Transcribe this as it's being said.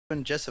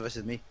Jester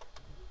versus me.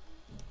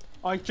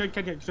 Oh, join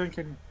Kenya.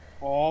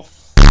 Oh,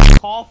 off.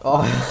 Oh,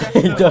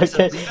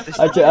 okay.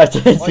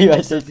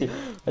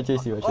 I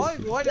chase you. Oh,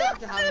 why do I have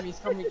to have him?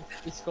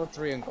 He scored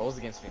 3 on goals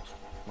against me.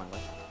 Come on,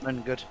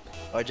 Man, good.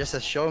 Alright, Jester,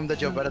 show him that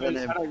you're better than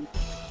him.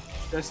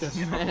 Yes.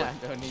 man, I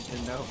don't need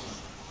to know.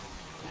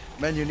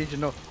 Man, you need to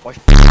know. Why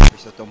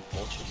is that dumb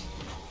bullshit?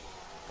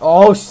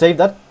 Oh, save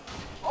that.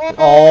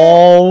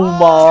 Oh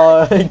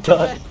my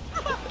god.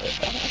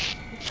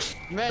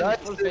 Man,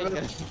 That's full the-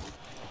 faker.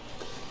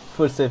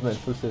 Full save, man.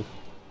 Full save.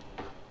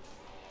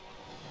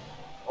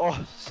 Oh,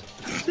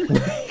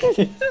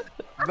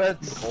 man.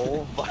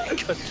 Oh my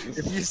god.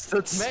 If you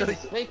stood Man, still.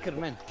 it's faker,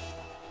 man.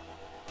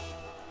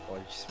 Oh,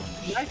 you just want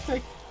to Nice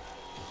pick.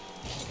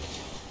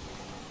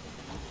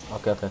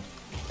 Okay.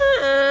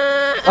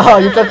 Oh,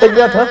 you can take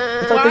me out, huh?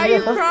 You can Why take are me you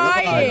out, huh?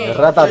 crying?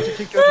 Rata. to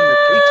take you out on the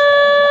date.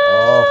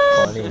 Oh,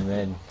 funny,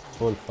 man.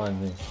 Full fun,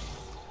 man.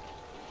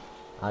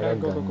 I Yeah,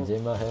 got go. guns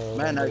in my head.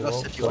 Man, I got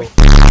walk set you up. up.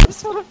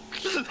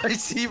 I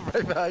see him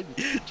right behind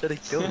me. Trying to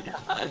kill me.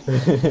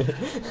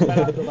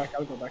 I'll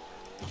go back.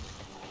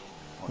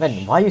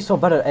 Man, why are you so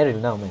bad at aerial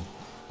now, man?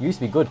 You used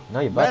to be good, now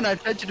you're bad. Man, I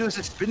tried to do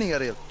some spinning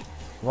aerial.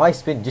 Why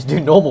spin? Just do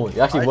normal. It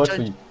actually works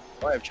for you.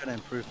 Why I'm trying to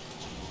improve.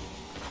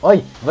 Oi,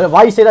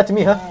 why you say that to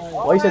me, huh?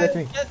 Why you say that to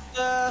me?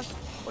 Oh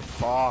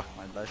fuck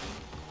my life.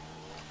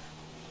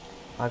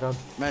 I got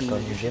Man,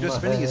 guns you should in do my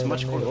spinning is head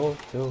much and cooler. they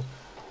walk too.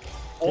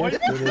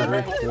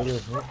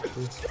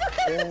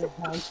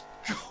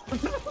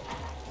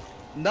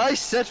 Nice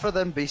set for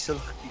them, Basil.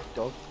 You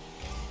dog.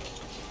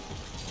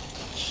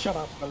 Shut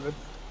up, Melvin.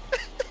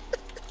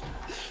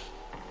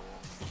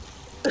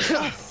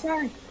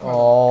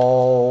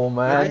 Oh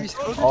man.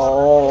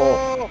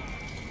 Oh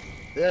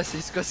Yes,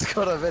 he's got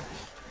scored a bit.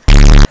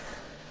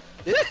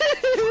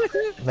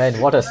 man,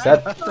 what a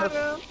set. I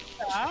thought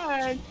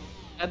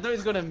he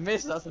was gonna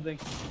miss, that's the thing.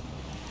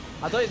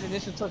 I thought his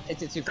initial touch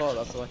hit it too far,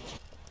 that's why.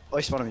 Oh,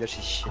 he's one of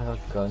Yoshi. Shit. I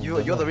got guns You're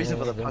in the my reason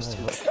for the head plus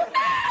and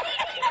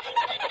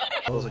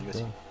 2. Those are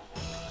Yoshi.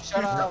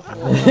 Shut up.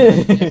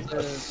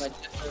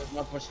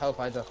 Not much help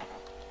either.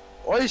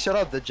 Oh, shut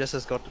up. The Jess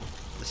has got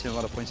the same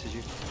amount of points as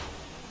you.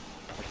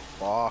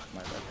 Oh, fuck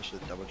my bad. I should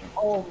have double jumped.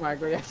 Oh my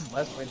god, yes,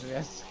 less points,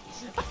 yes.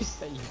 I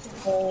say you.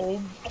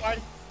 Oh my.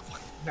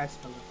 Nice,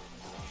 Melvin.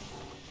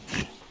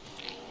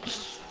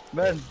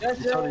 Man, Yes,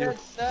 it's all you.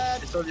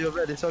 yes, It's all you,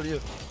 man. It's all you.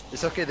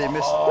 It's okay, they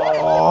missed.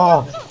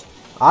 Oh,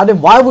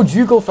 Adam, why would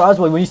you go for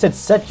Aswell when you said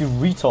set, you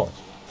retard?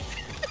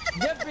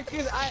 Yeah,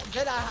 because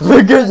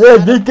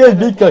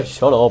Because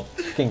shut up,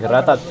 fucking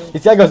Ratan.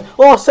 This guy goes,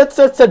 oh set,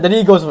 then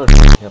he goes for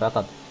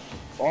Ratan.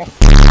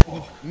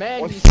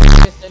 Man, you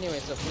said this anyway,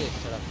 so please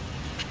shut up.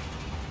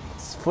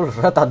 It's full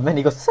Ratan, man.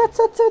 He goes set.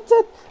 And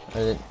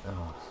then,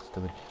 oh,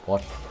 stupid.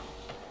 What?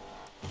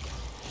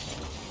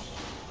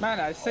 Man,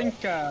 I think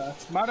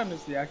Smartum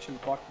is the actual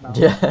bot now.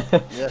 Yeah.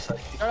 Yes, I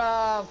Shut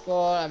up,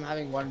 for I'm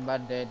having one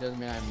bad day, doesn't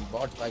mean I'm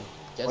bought like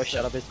just. Oh,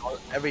 shut up.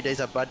 Every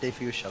day's a bad day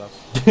for you. Shut up.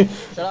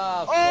 Shut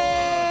up,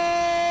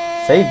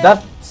 Save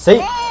that.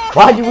 Save.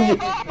 Why would you?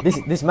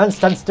 This man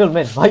stand still,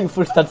 man. Why you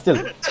full stand still?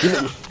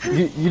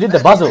 You did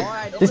the buzzle.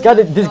 This guy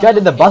did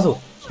the buzzle.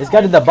 This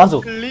guy did the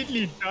buzzle.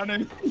 Completely done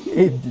him.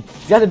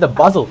 This guy did the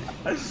buzzle.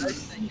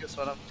 Thank you,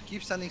 Swanam.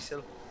 Keep standing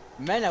still.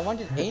 Man, I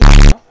wanted aim,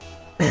 you know?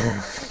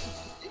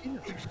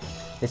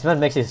 This man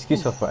makes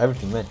excuse for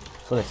everything, man.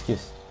 Full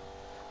excuse.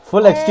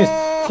 Full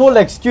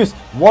excuse.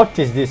 What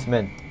is this,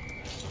 man?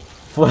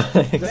 Full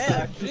excuse.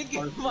 Man, I'm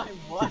drinking my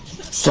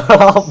water. Shut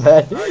up,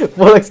 man.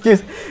 Full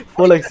excuse.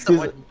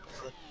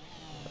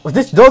 Oh,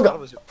 this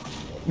dog.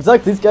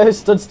 Exactly. This guy has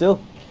stood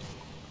still.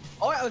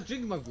 Oh, I was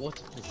drinking my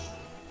water, please.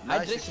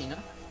 Nice. Hydration, you know?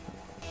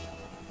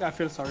 I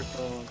feel sorry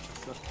for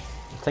Chester.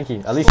 Thank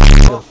you. At least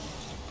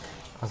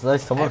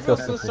someone feels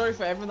I'm so something. sorry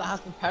for everyone that has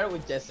to pair it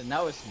with Jess, and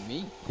now it's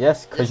me.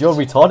 Yes, because you're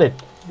retarded.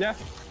 Yeah,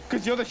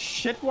 because you're the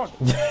shit one.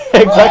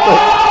 Exactly.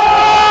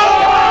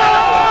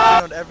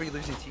 On every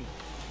losing team.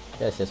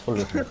 Yes, full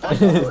listen.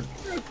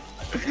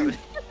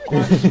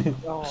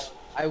 Oh,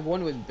 I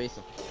won with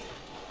Basil.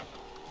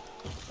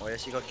 Oh,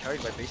 yes, you got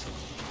carried by Basil.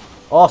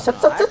 Oh, set.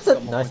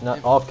 Nice,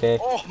 nice. Okay.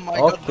 Oh my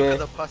god, Okay. look at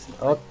the passing.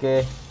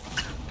 Okay.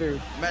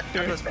 dude. Man,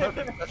 that was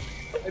perfect.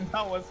 And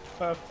that was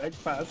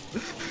perfect pass.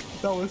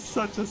 That was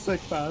such a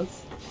sick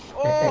pass.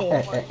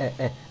 Oh,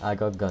 I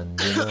got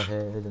guns in my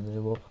head and they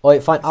walk. Oh,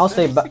 wait, fine. I'll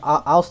stay back.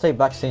 I'll stay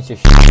back since you.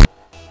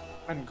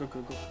 And go.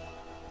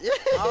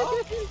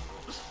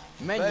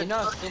 Man, you know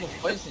I'm still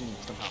poisoning you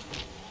somehow.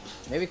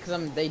 Maybe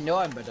because they know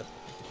I'm better.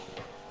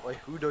 Wait,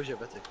 who knows you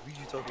better? Who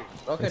you talking?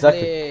 Rocket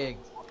Exactly. League.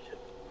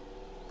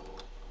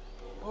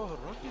 Oh,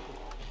 Rocket.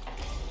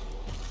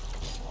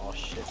 Oh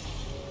shit.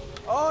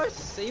 Oh,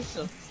 it's safe,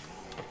 sir.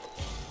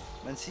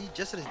 Man, see,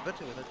 Jester is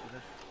better without you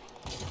there.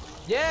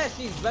 Yes,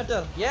 he's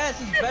better. Yes,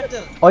 he's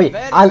better. Oi,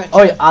 Very at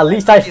better.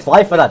 least I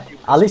fly for that.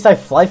 At least I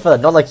fly for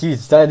that. Not like you.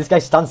 This guy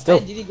stands still.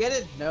 Hey, did you get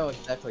it? No,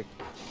 exactly.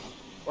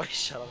 Why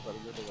shut up, buddy?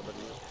 You're the one that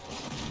did it.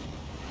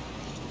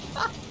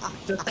 'Cause.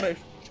 Just like,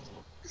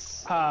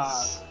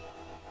 ah,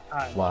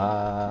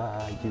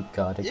 Why you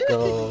gotta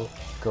go?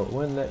 Go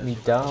and let me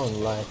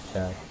down like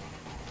that.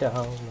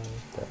 Down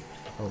like that.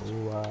 Oh,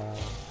 wow.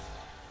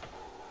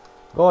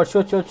 Go,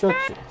 shoot,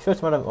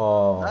 madam.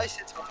 Oh. Nice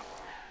hit.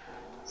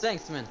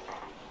 Thanks, man.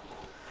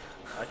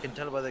 I can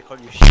tell why they call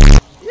you shit.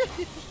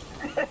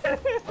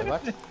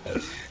 What?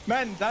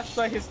 Man, that's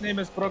why his name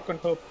is Broken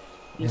Hope.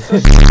 He's so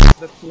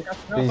that he has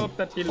no hope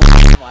that he'll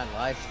My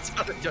life. It's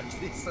gonna judge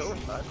me so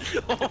bad.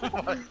 Oh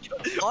my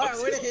god. Alright,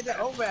 we're gonna hit it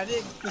over. I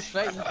didn't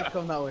expect you to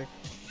come that way.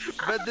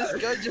 But this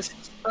guy just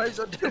tries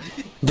on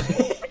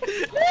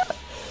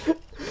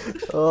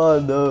Oh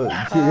no.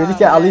 You really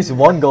get at least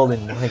one goal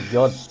in. My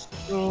god.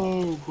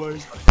 Oh boy.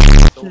 Just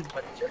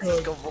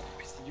go walk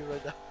with you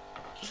right now.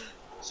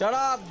 Shut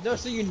up!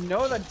 Just so you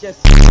know that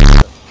just.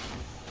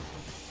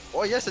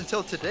 Oh yes,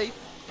 until today.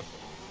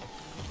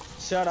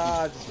 Shut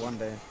up! Just one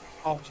day.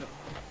 Oh shit.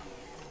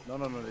 No,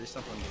 it's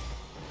not one day.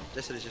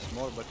 Jesse is just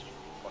more, but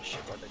oh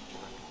shit, what did you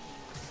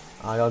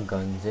I got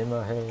guns in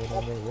my head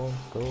and they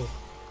won't go.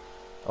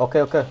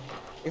 Okay.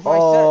 If I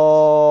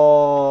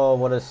Oh,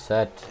 what a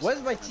set. said,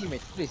 where's my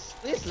teammate? Please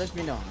let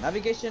me know.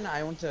 Navigation,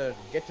 I want to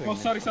get to him. Oh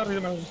sorry,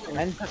 man.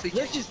 And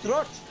slit his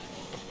throat.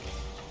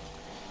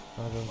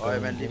 Oh,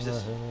 man, leave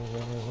this.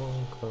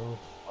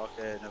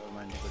 Okay, never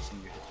mind. Good thing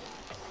you hit.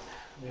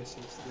 Yes,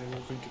 they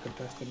were going to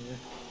contest anyway.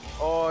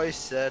 Oh, he's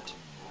set.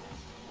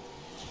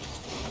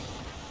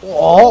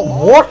 Oh,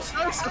 what?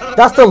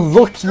 That's the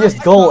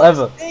luckiest goal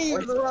ever. Hey,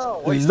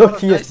 bro! Oh, he's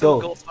Luckiest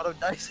goal.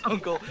 Nice on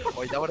goal.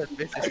 Oh, that would have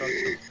missed this one.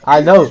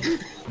 I know.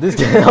 This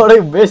guy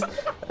already missed.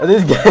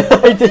 This guy.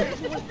 What are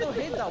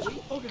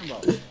you talking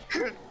about?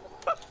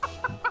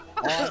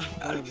 Oh,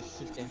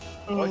 shit.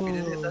 Oh, if you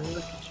didn't hit that,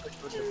 look,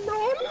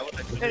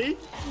 Hey,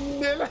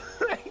 never.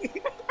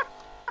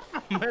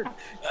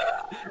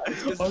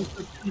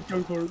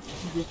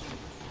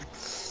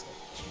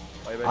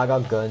 I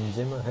got guns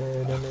in my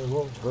head and they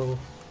won't go.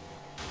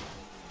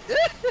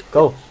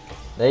 Go.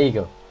 There you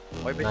go.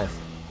 Nice.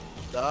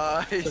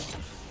 Nice.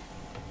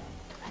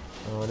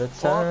 All the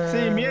time.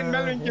 See, me and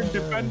Melvin can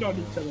depend on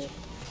each other.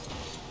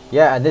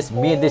 Yeah, and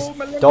me and this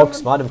dog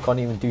Smartum can't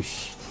even do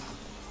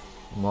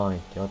my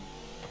god.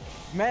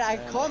 Man, I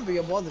can't be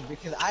bothered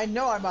because I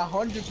know I'm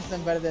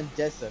 100% better than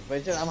Jesse,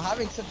 but just, I'm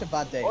having such a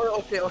bad day. Oh,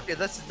 okay.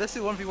 Let's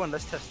do 1v1.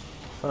 Let's test.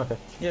 Okay.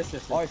 Yes.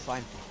 Oh, it's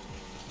fine.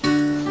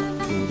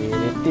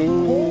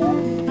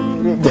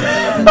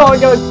 Oh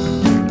god.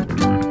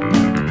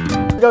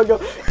 Go.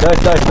 Nice.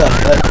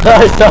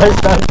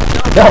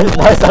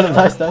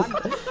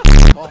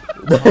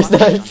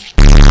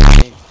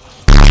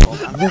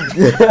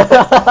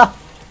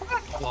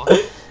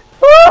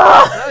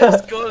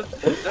 Nice goal.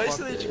 Nice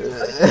reach.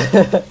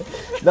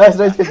 Nice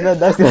range kick, man.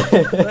 Nice range.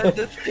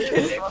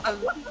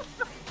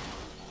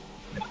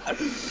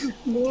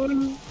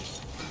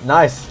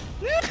 Nice.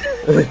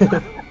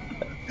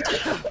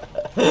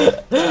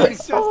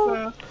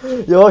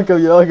 You're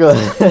welcome.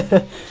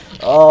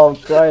 Oh,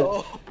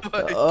 God.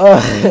 Oh.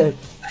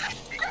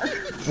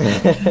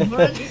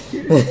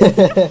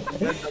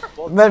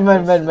 Man.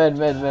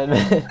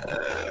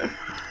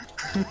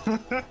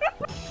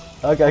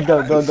 Okay,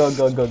 go.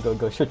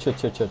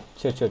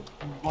 Shoot.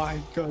 My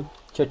god.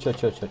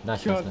 Shoot.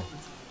 Nice.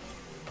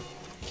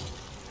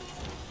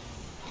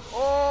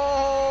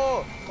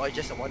 Oh,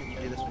 Jesse, why didn't you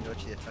do this when you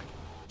actually attack?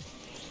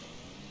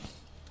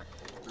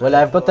 Well,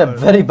 I've got a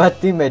very bad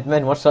teammate,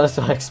 man. What else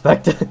do I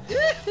expect?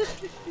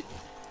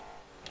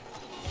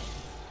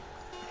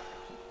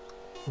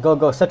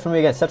 Go. Set for me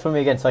again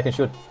so I can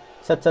shoot.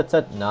 Set.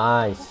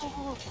 Nice.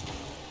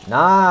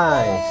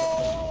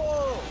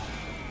 Oh,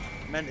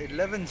 man,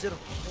 11-0.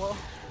 Whoa.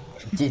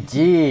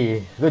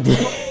 GG.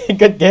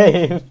 Good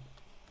game.